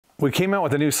We came out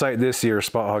with a new sight this year,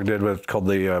 Spog Hogg did, called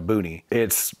the Boonie.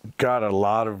 It's got a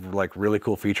lot of like really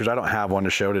cool features. I don't have one to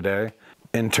show today.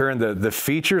 In turn, the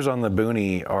features on the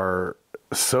Boonie are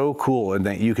so cool in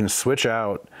that you can switch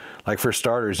out, like for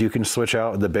starters, you can switch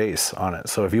out the base on it.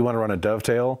 So if you want to run a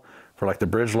dovetail for like the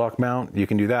bridge lock mount, you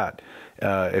can do that.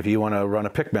 If you want to run a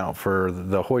pick mount for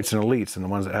the Hoyts and Elites and the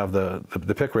ones that have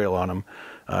the pick rail on them,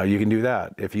 you can do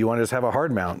that. If you want to just have a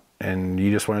hard mount and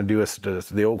you just want to do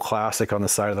the old classic on the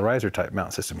side of the riser type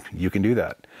mount system, you can do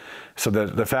that. So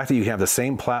the fact that you can have the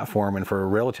same platform and for a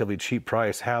relatively cheap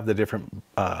price have the different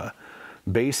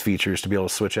base features to be able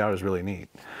to switch out is really neat.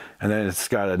 And then it's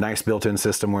got a nice built-in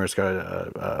system where it's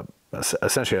got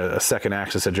essentially a second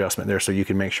axis adjustment there, so you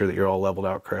can make sure that you're all leveled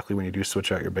out correctly when you do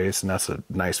switch out your base, and that's a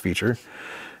nice feature.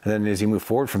 And then as you move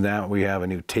forward from that, we have a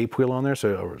new tape wheel on there,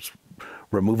 so it's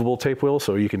removable tape wheel,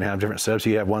 so you can have different setups.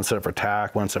 You have one set for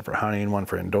tack, one set for hunting, one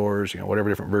for indoors, you know, whatever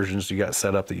different versions you got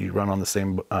set up that you run on the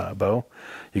same bow.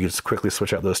 You can just quickly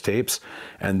switch out those tapes.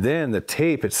 And then the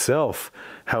tape itself,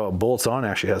 how it bolts on,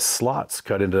 actually has slots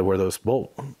cut into where those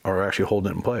bolt are actually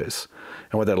holding it in place.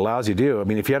 And what that allows you to do, I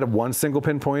mean, if you had one single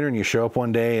pin pointer and you show up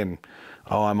one day and,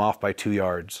 oh, I'm off by 2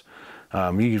 yards, you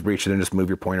can reach it and just move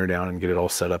your pointer down and get it all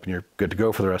set up and you're good to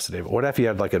go for the rest of the day. But what if you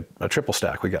had like a triple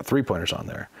stack? We got 3 pointers on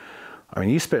there. I mean,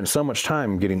 you spend so much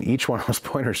time getting each one of those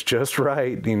pointers just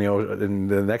right, you know, and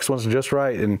the next one's just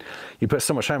right, and you put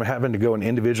so much time having to go and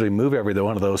individually move every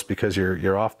one of those because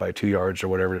you're off by 2 yards or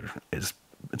whatever it is.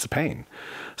 It's a pain.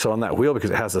 So on that wheel, because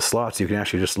it has the slots, you can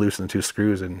actually just loosen the 2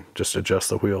 screws and just adjust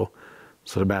the wheel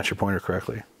so to match your pointer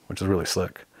correctly, which is really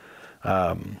slick.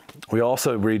 We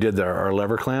also redid our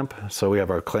lever clamp. So we have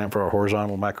our clamp for our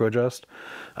horizontal micro adjust.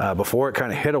 Before it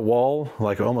kind of hit a wall,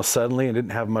 like almost suddenly, and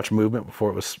didn't have much movement before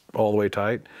it was all the way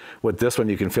tight. With this one,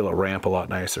 you can feel it ramp a lot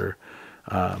nicer.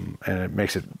 And it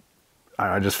makes it,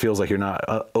 it just feels like you're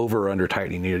not over or under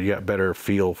tightening. You got better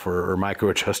feel for, or micro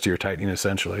adjust to your tightening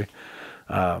essentially.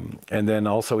 And then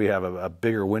also we have a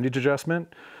bigger windage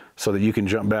adjustment so that you can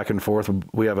jump back and forth.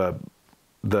 We have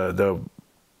the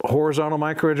horizontal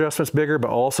micro adjustment's bigger, but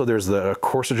also there's the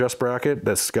course adjust bracket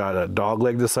that's got a dog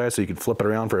leg this side, so you can flip it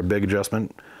around for a big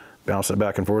adjustment, bounce it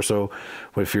back and forth. So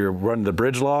if you're running the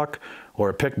bridge lock or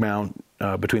a pick mount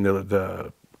between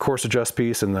the course adjust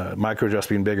piece and the micro adjust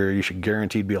being bigger, you should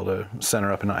guaranteed be able to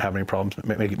center up and not have any problems,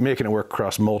 making it work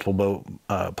across multiple boat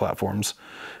platforms.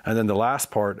 And then the last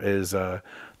part is the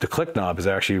click knob is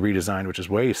actually redesigned, which is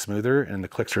way smoother, and the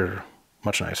clicks are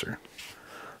much nicer.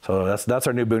 So that's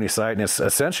our new Boonie sight, and it's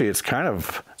essentially it's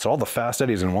all the fast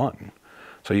eddies in one.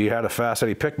 So you had a fast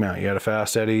eddy pick mount, you had a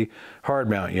fast eddy hard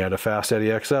mount, you had a fast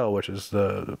eddy XL, which is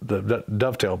the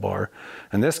dovetail bar.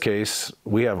 In this case,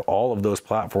 we have all of those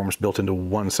platforms built into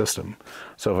one system.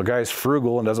 So if a guy's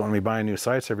frugal and doesn't want to be buying new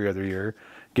sights every other year,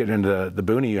 getting into the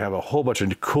Boonie, you have a whole bunch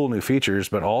of cool new features,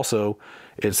 but also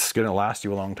it's going to last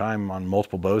you a long time on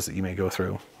multiple bows that you may go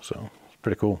through. So it's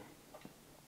pretty cool.